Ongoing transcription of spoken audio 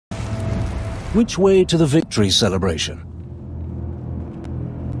Which way to the victory celebration?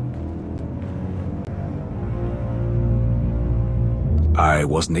 I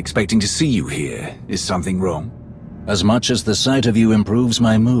wasn't expecting to see you here. Is something wrong? As much as the sight of you improves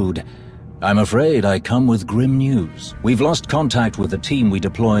my mood, I'm afraid I come with grim news. We've lost contact with the team we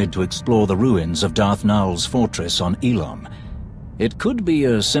deployed to explore the ruins of Darth Nul's fortress on Elam. It could be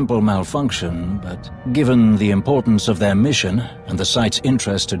a simple malfunction, but given the importance of their mission and the site's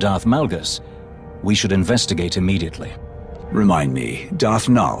interest to Darth Malgus, we should investigate immediately. Remind me, Darth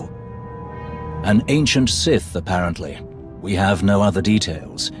Nul? An ancient Sith, apparently. We have no other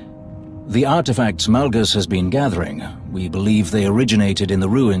details. The artifacts Malgus has been gathering, we believe they originated in the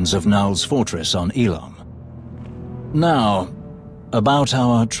ruins of Nul's fortress on Elam. Now, about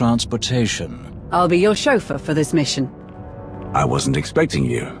our transportation. I'll be your chauffeur for this mission. I wasn't expecting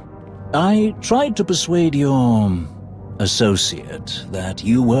you. I tried to persuade your associate that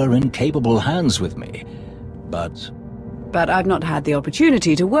you were in capable hands with me, but... But I've not had the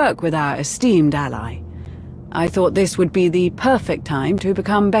opportunity to work with our esteemed ally. I thought this would be the perfect time to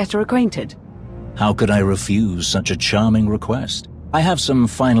become better acquainted. How could I refuse such a charming request? I have some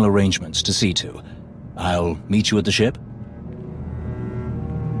final arrangements to see to. I'll meet you at the ship.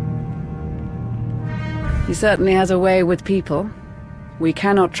 He certainly has a way with people. We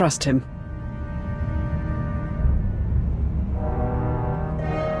cannot trust him.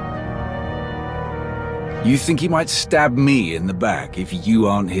 You think he might stab me in the back if you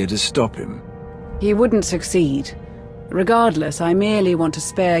aren't here to stop him? He wouldn't succeed. Regardless, I merely want to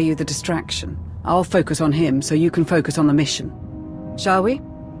spare you the distraction. I'll focus on him so you can focus on the mission. Shall we?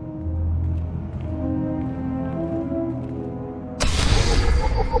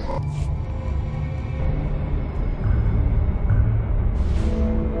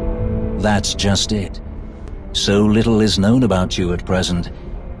 That's just it. So little is known about you at present.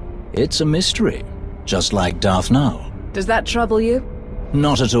 It's a mystery, just like Darth Nul. Does that trouble you?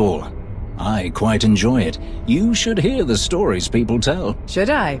 Not at all. I quite enjoy it. You should hear the stories people tell. Should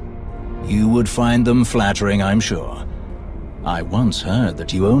I? You would find them flattering, I'm sure. I once heard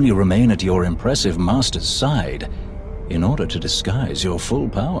that you only remain at your impressive master's side in order to disguise your full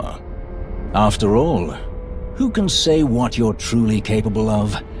power. After all, who can say what you're truly capable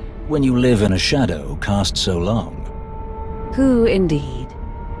of when you live in a shadow cast so long? Who indeed?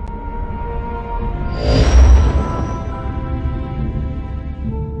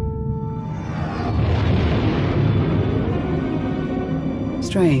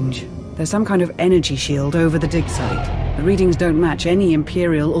 Strange. There's some kind of energy shield over the dig site. The readings don't match any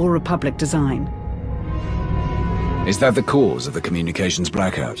Imperial or Republic design. Is that the cause of the communications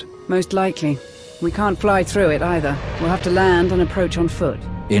blackout? Most likely. We can't fly through it either. We'll have to land and approach on foot.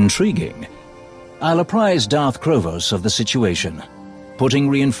 Intriguing. I'll apprise Darth Krovos of the situation. Putting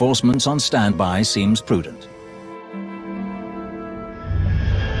reinforcements on standby seems prudent.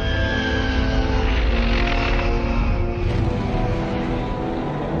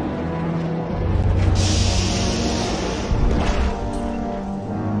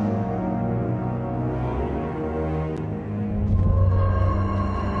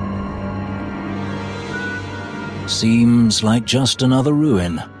 Seems like just another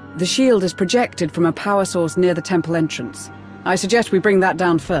ruin. The shield is projected from a power source near the temple entrance. I suggest we bring that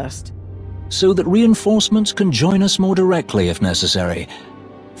down first. So that reinforcements can join us more directly if necessary.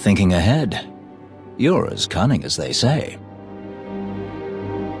 Thinking ahead. You're as cunning as they say.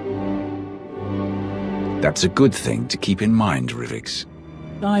 That's a good thing to keep in mind, Rivix.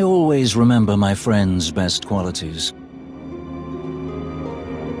 I always remember my friend's best qualities.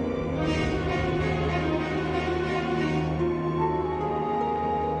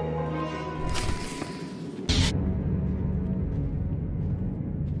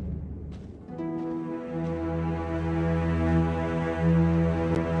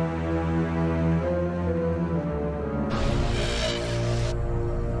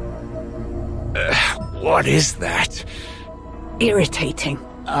 What is that? Irritating.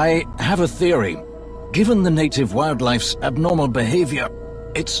 I have a theory. Given the native wildlife's abnormal behavior,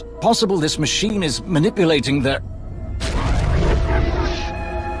 it's possible this machine is manipulating their...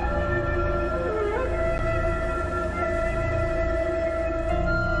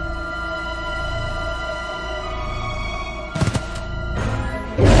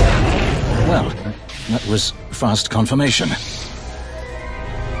 Well, that was fast confirmation.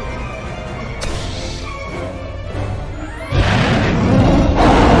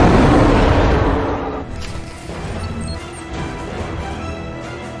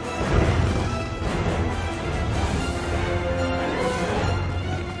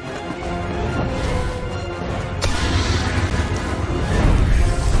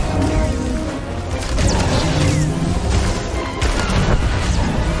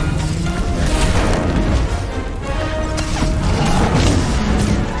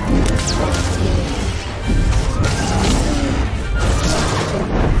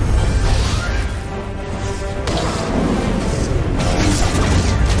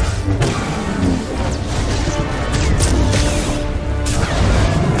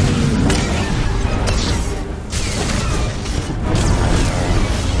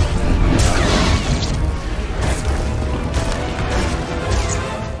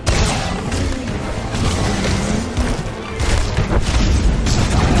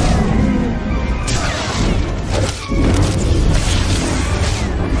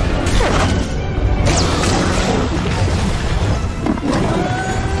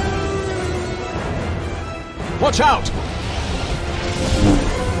 Watch out!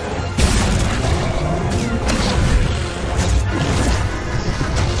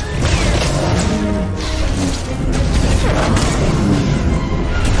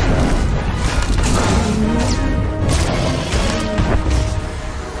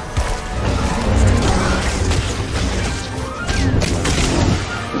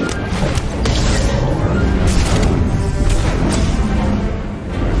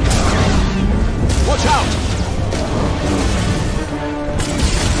 Watch out!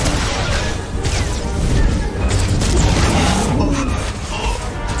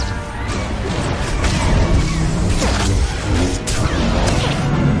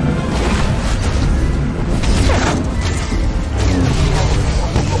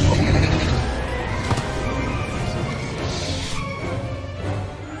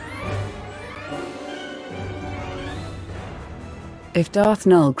 If Darth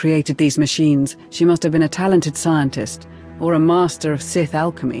Null created these machines, she must have been a talented scientist, or a master of Sith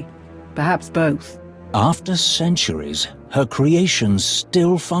alchemy. Perhaps both. After centuries, her creations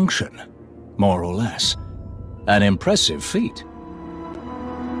still function. More or less. An impressive feat.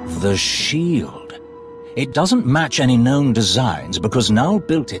 The shield. It doesn't match any known designs because Null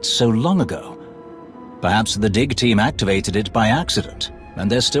built it so long ago. Perhaps the dig team activated it by accident,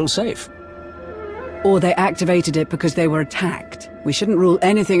 and they're still safe. Or they activated it because they were attacked. We shouldn't rule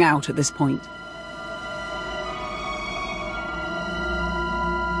anything out at this point.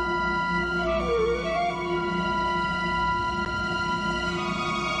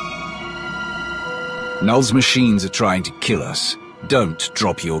 Null's machines are trying to kill us. Don't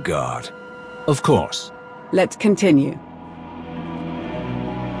drop your guard. Of course. Let's continue.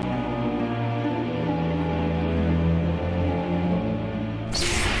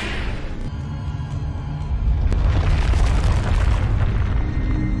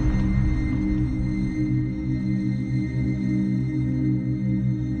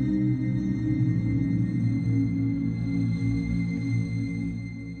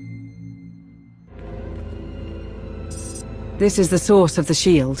 This is the source of the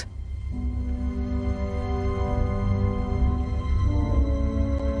shield.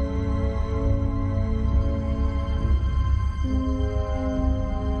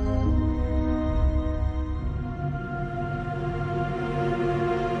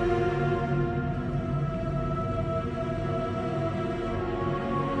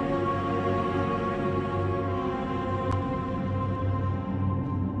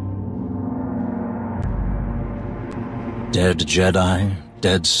 Dead Jedi,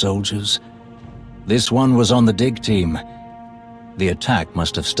 dead soldiers. This one was on the dig team. The attack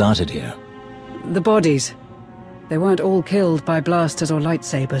must have started here. The bodies. They weren't all killed by blasters or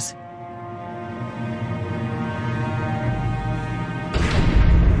lightsabers.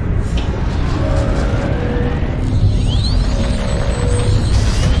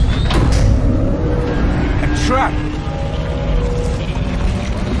 A trap!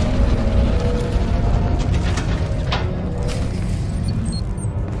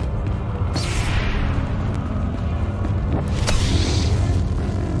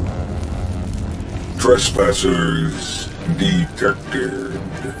 Trespassers detected.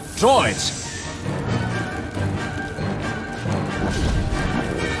 Droids!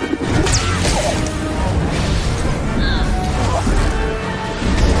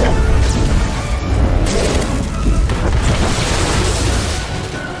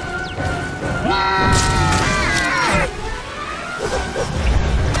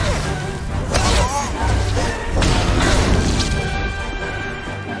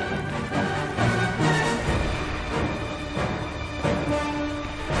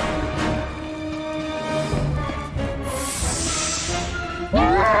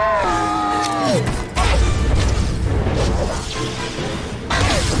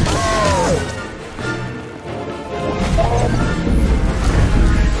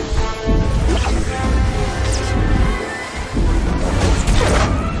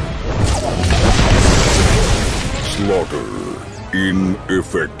 Slaughter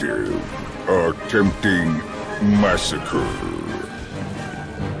ineffective. Attempting massacre.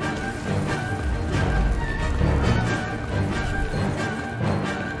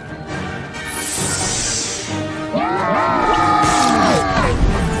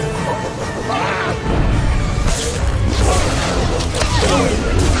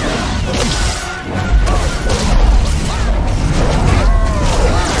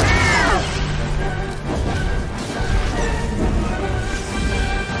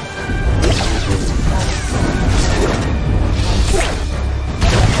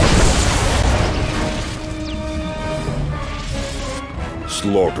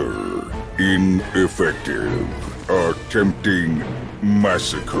 Slaughter Ineffective. Attempting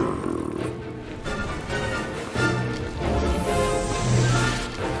massacre.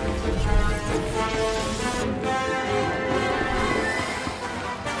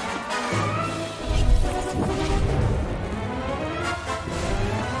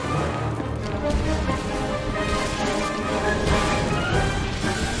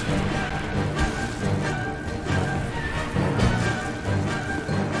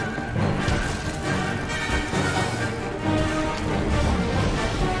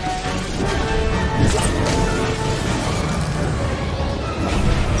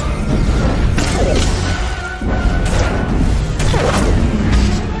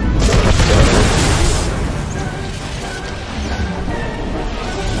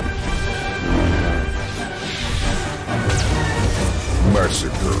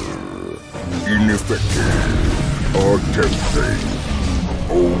 Massacre. Ineffective. Attempting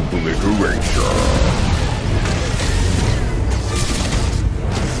obliteration.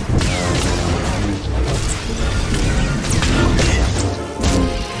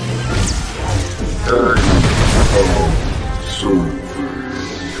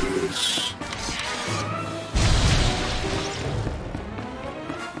 Service.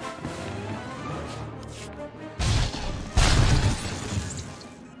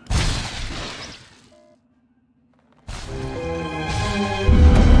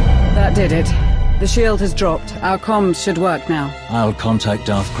 That did it. The shield has dropped. Our comms should work now. I'll contact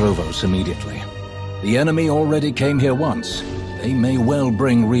Darth Krovos immediately. The enemy already came here once. They may well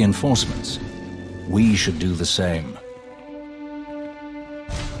bring reinforcements. We should do the same.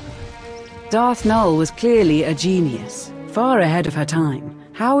 Darth Null was clearly a genius, far ahead of her time.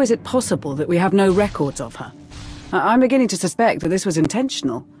 How is it possible that we have no records of her? I'm beginning to suspect that this was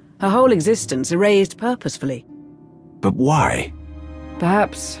intentional. Her whole existence erased purposefully. But why?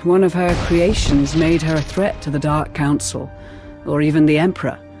 Perhaps one of her creations made her a threat to the Dark Council, or even the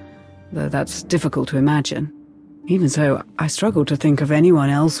Emperor, though that's difficult to imagine. Even so, I struggle to think of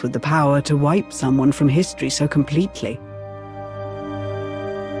anyone else with the power to wipe someone from history so completely.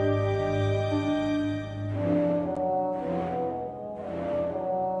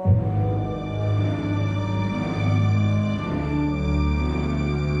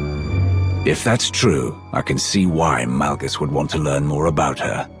 If that's true, I can see why Malgus would want to learn more about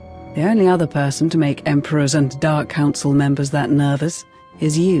her. The only other person to make Emperors and Dark Council members that nervous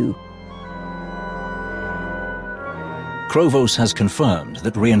is you. Krovos has confirmed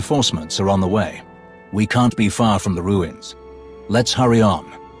that reinforcements are on the way. We can't be far from the ruins. Let's hurry on.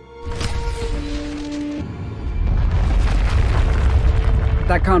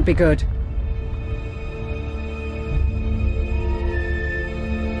 That can't be good.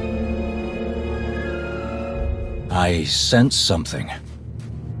 I sense something.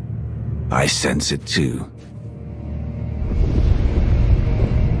 I sense it too.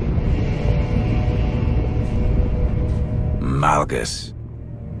 Malgus.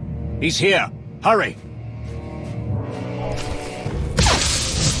 He's here! Hurry!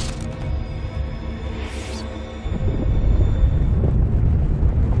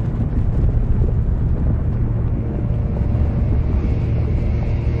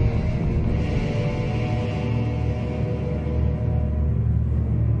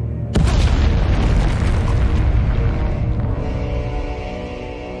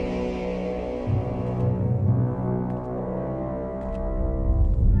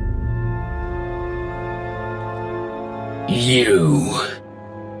 You.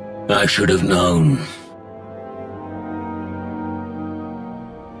 I should have known.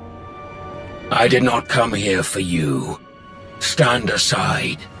 I did not come here for you. Stand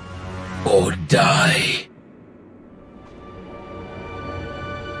aside, or die.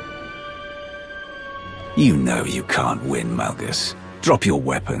 You know you can't win, Malgus. Drop your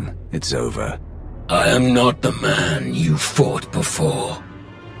weapon. It's over. I am not the man you fought before.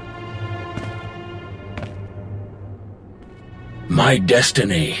 My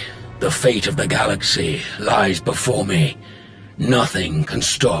destiny, the fate of the galaxy, lies before me. Nothing can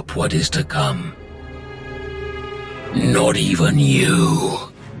stop what is to come. Not even you.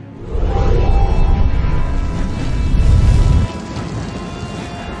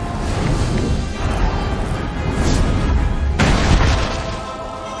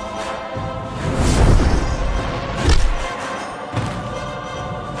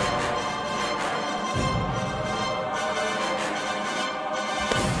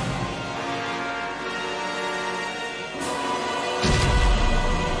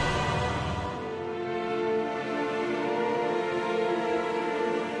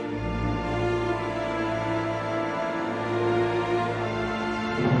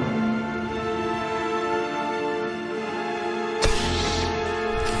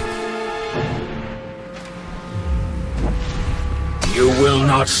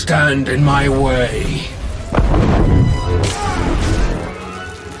 not stand in my way.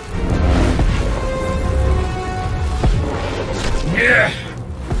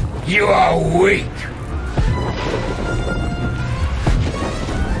 You are weak.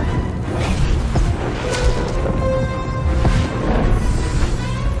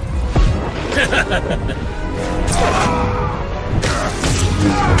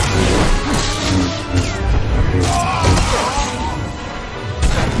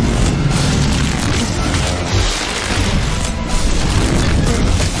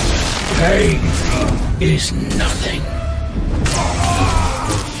 Pain is nothing.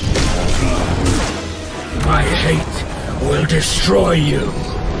 My hate will destroy you.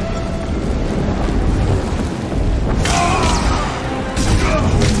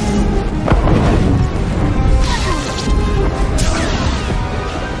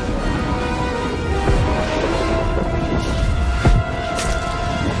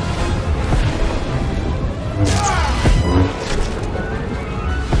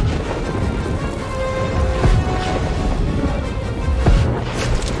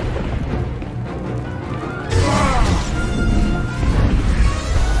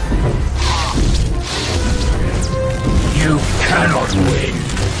 Cannot win.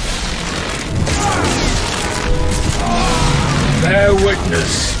 Bear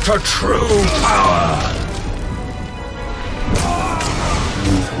witness to true power.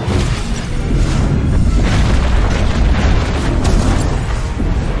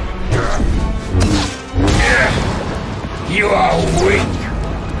 You are weak.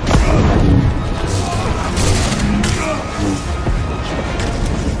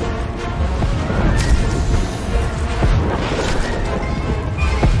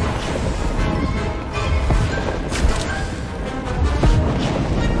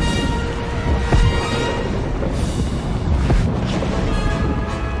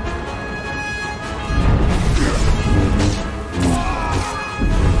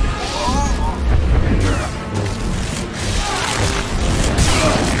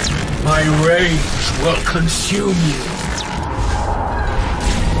 My rage will consume you.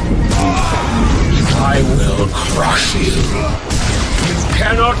 I will crush you. You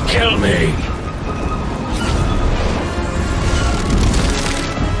cannot kill me.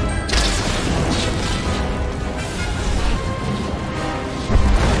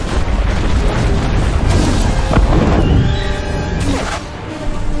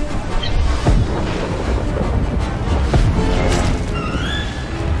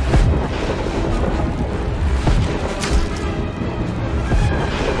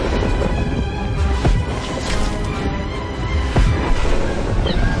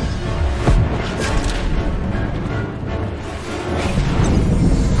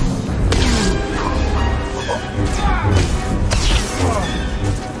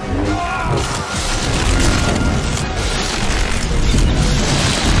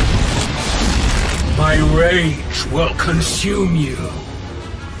 My rage will consume you.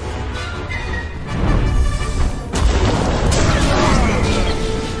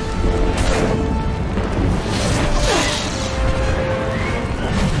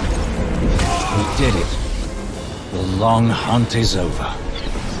 We did it. The long hunt is over.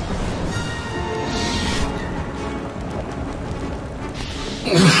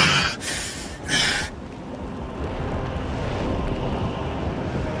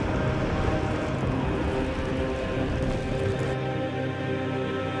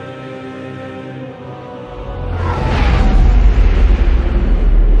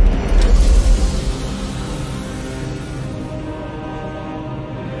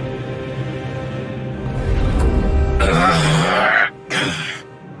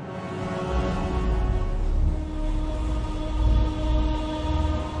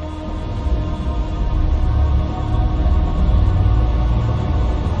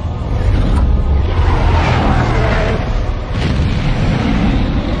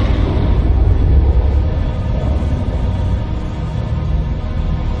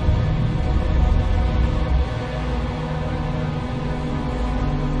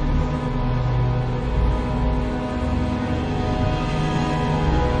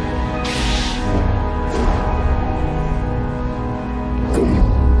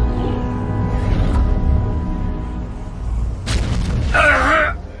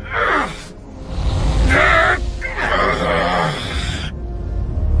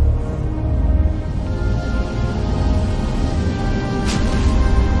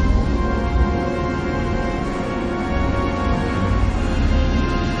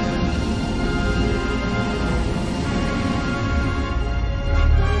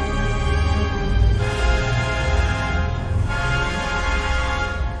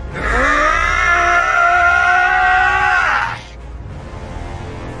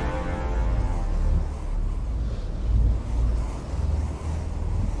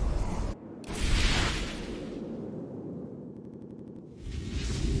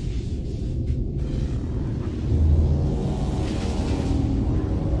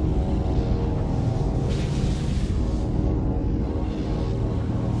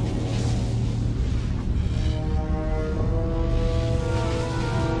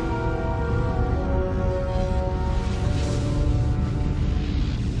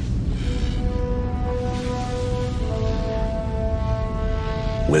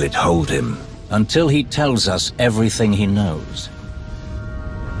 Will it hold him? Until he tells us everything he knows.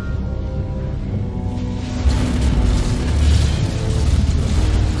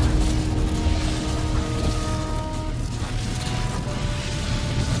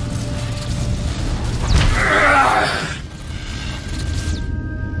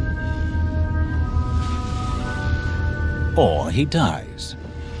 Or he dies.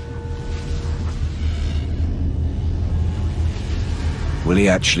 Will he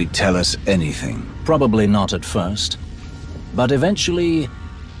actually tell us anything? Probably not at first. But eventually,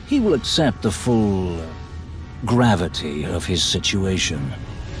 he will accept the full gravity of his situation.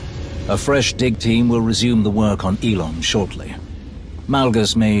 A fresh dig team will resume the work on Elon shortly.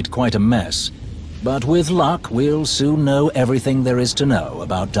 Malgus made quite a mess, but with luck, we'll soon know everything there is to know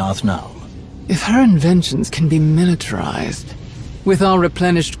about Darth Nul. If her inventions can be militarized, with our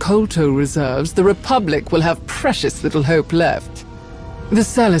replenished Kolto reserves, the Republic will have precious little hope left. The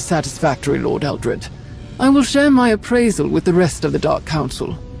cell is satisfactory, Lord Eldred. I will share my appraisal with the rest of the Dark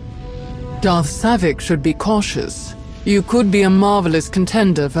Council. Darth Savik should be cautious. You could be a marvelous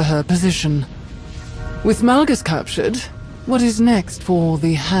contender for her position. With Malgus captured, what is next for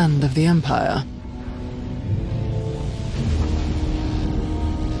the Hand of the Empire?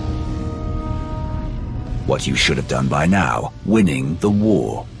 What you should have done by now, winning the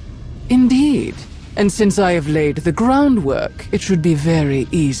war. Indeed. And since I have laid the groundwork, it should be very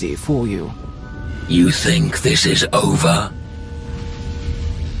easy for you. You think this is over?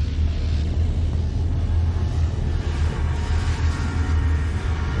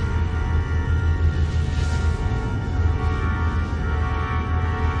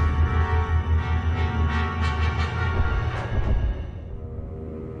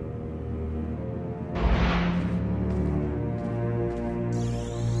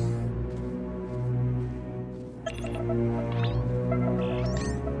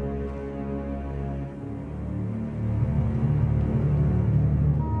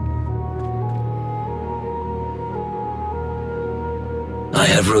 I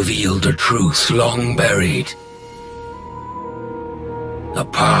have revealed a truth long buried. A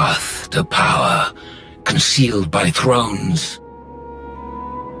path to power, concealed by thrones,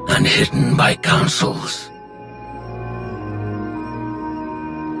 and hidden by councils.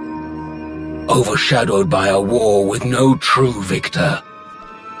 Overshadowed by a war with no true victor.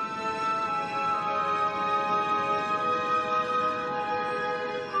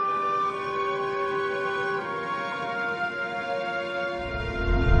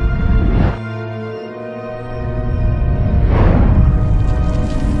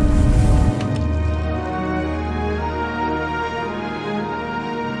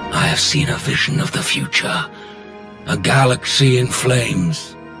 I have seen a vision of the future, a galaxy in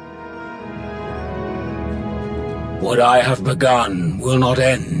flames. What I have begun will not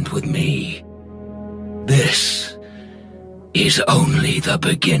end with me. This is only the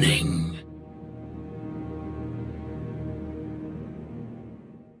beginning.